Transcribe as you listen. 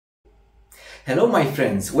Hello my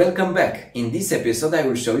friends, welcome back. In this episode I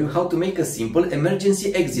will show you how to make a simple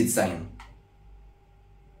emergency exit sign.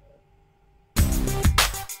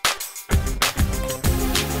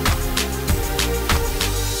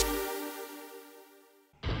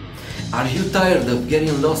 Are you tired of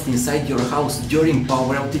getting lost inside your house during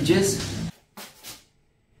power outages?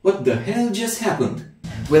 What the hell just happened?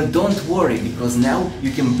 Well, don't worry, because now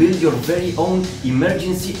you can build your very own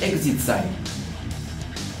emergency exit sign.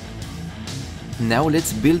 Now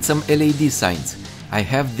let's build some LED signs. I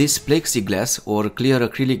have this plexiglass or clear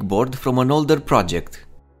acrylic board from an older project.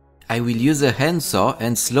 I will use a handsaw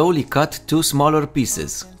and slowly cut two smaller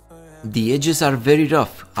pieces. The edges are very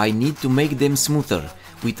rough, I need to make them smoother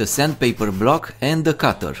with a sandpaper block and a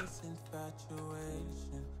cutter.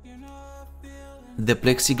 The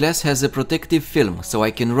plexiglass has a protective film, so I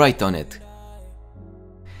can write on it.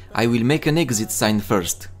 I will make an exit sign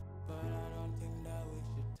first.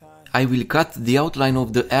 I will cut the outline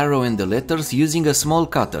of the arrow and the letters using a small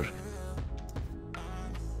cutter.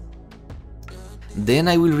 Then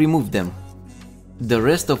I will remove them. The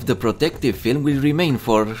rest of the protective film will remain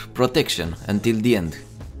for protection until the end.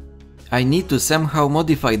 I need to somehow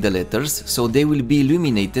modify the letters so they will be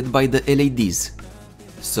illuminated by the LEDs.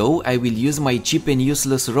 So I will use my cheap and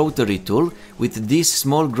useless rotary tool with this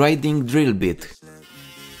small grinding drill bit.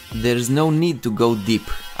 There's no need to go deep,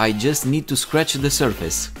 I just need to scratch the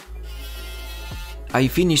surface. I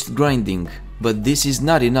finished grinding, but this is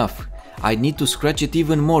not enough. I need to scratch it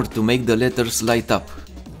even more to make the letters light up.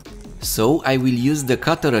 So I will use the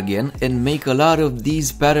cutter again and make a lot of these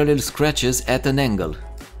parallel scratches at an angle.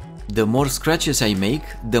 The more scratches I make,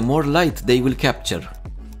 the more light they will capture.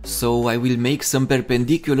 So I will make some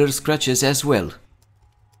perpendicular scratches as well.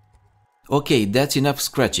 Okay, that's enough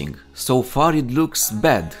scratching. So far it looks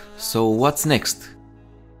bad, so what's next?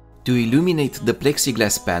 To illuminate the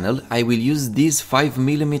plexiglass panel, I will use these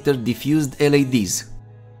 5mm diffused LEDs.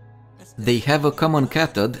 They have a common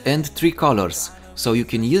cathode and 3 colors, so you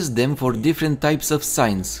can use them for different types of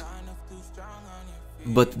signs.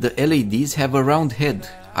 But the LEDs have a round head.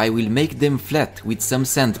 I will make them flat with some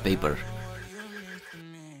sandpaper.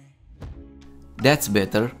 That's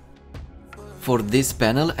better. For this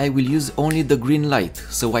panel I will use only the green light,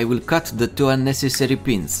 so I will cut the 2 unnecessary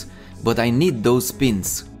pins, but I need those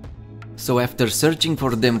pins. So after searching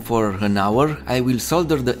for them for an hour, I will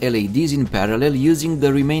solder the LEDs in parallel using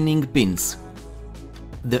the remaining pins.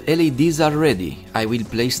 The LEDs are ready. I will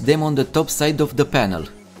place them on the top side of the panel.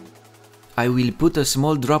 I will put a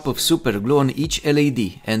small drop of super glue on each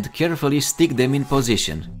LED and carefully stick them in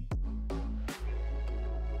position.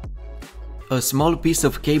 A small piece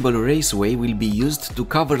of cable raceway will be used to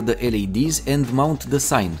cover the LEDs and mount the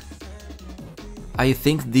sign. I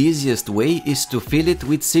think the easiest way is to fill it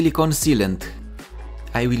with silicone sealant.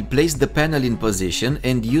 I will place the panel in position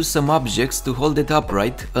and use some objects to hold it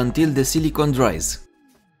upright until the silicone dries.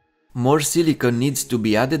 More silicone needs to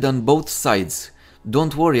be added on both sides.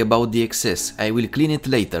 Don't worry about the excess, I will clean it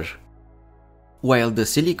later. While the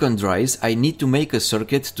silicone dries, I need to make a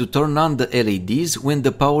circuit to turn on the LEDs when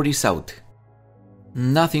the power is out.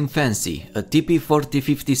 Nothing fancy, a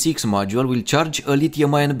TP4056 module will charge a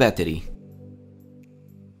lithium-ion battery.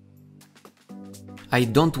 I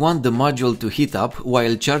don't want the module to heat up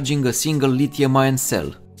while charging a single lithium-ion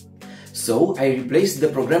cell. So I replaced the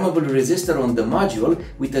programmable resistor on the module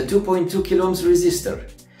with a 2.2 kΩ resistor.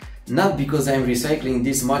 Not because I'm recycling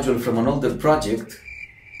this module from an older project,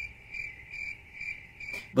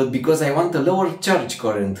 but because I want a lower charge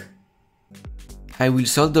current. I will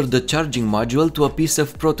solder the charging module to a piece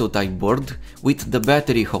of prototype board with the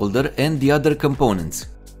battery holder and the other components.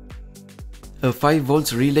 A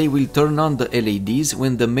 5V relay will turn on the LEDs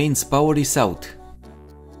when the mains power is out.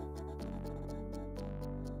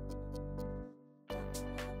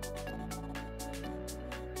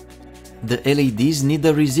 The LEDs need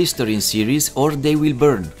a resistor in series or they will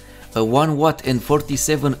burn. A 1 watt and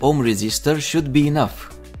 47 ohm resistor should be enough.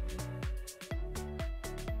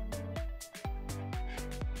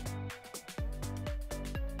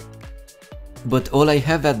 But all I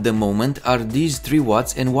have at the moment are these 3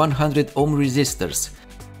 watts and 100 ohm resistors.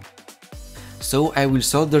 So I will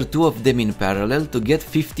solder 2 of them in parallel to get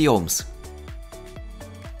 50 ohms.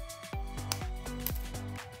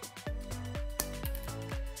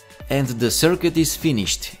 And the circuit is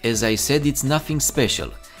finished. As I said, it's nothing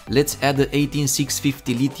special. Let's add a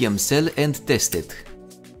 18650 lithium cell and test it.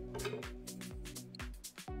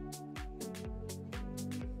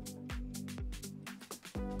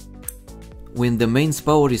 When the mains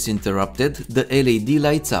power is interrupted, the LED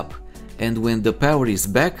lights up, and when the power is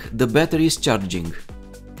back, the battery is charging.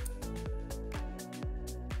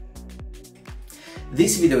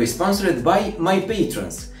 This video is sponsored by my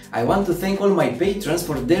patrons. I want to thank all my patrons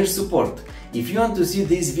for their support. If you want to see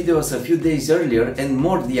these videos a few days earlier and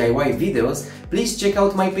more DIY videos, please check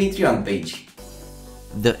out my Patreon page.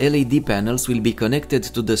 The LED panels will be connected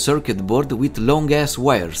to the circuit board with long-ass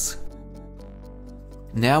wires.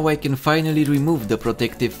 Now I can finally remove the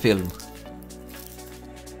protective film.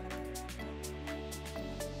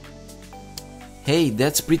 Hey,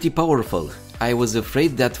 that's pretty powerful. I was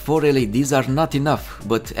afraid that 4 LEDs are not enough,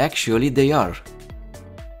 but actually they are.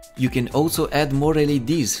 You can also add more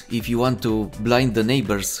LEDs if you want to blind the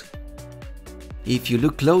neighbors. If you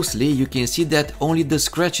look closely, you can see that only the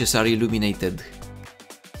scratches are illuminated.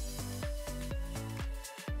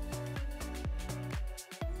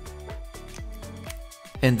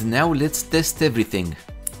 And now let's test everything.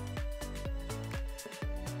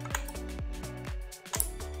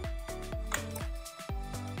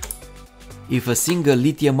 If a single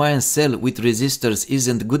lithium-ion cell with resistors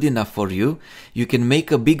isn't good enough for you, you can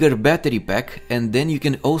make a bigger battery pack, and then you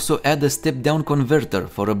can also add a step-down converter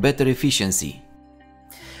for a better efficiency.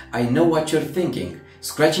 I know what you're thinking.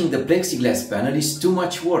 Scratching the plexiglass panel is too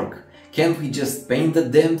much work. Can't we just paint the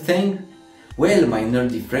damn thing? Well, my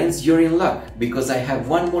nerdy friends, you're in luck, because I have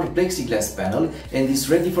one more plexiglass panel and it's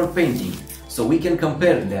ready for painting, so we can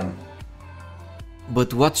compare them.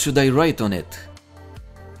 But what should I write on it?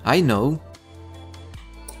 I know.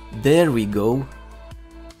 There we go.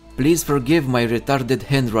 Please forgive my retarded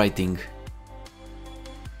handwriting.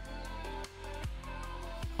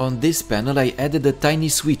 On this panel I added a tiny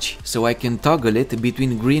switch so I can toggle it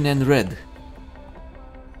between green and red.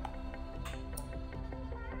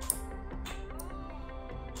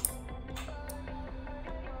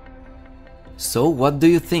 So what do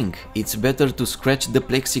you think? It's better to scratch the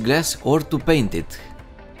plexiglass or to paint it?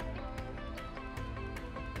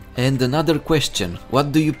 And another question,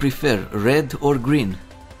 what do you prefer, red or green?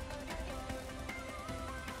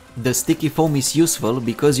 The sticky foam is useful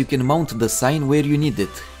because you can mount the sign where you need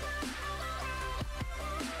it.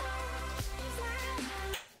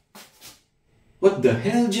 What the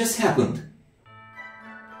hell just happened?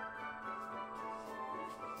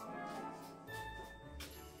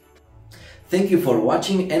 Thank you for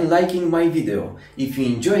watching and liking my video. If you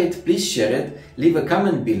enjoy it, please share it, leave a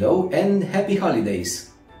comment below, and happy holidays!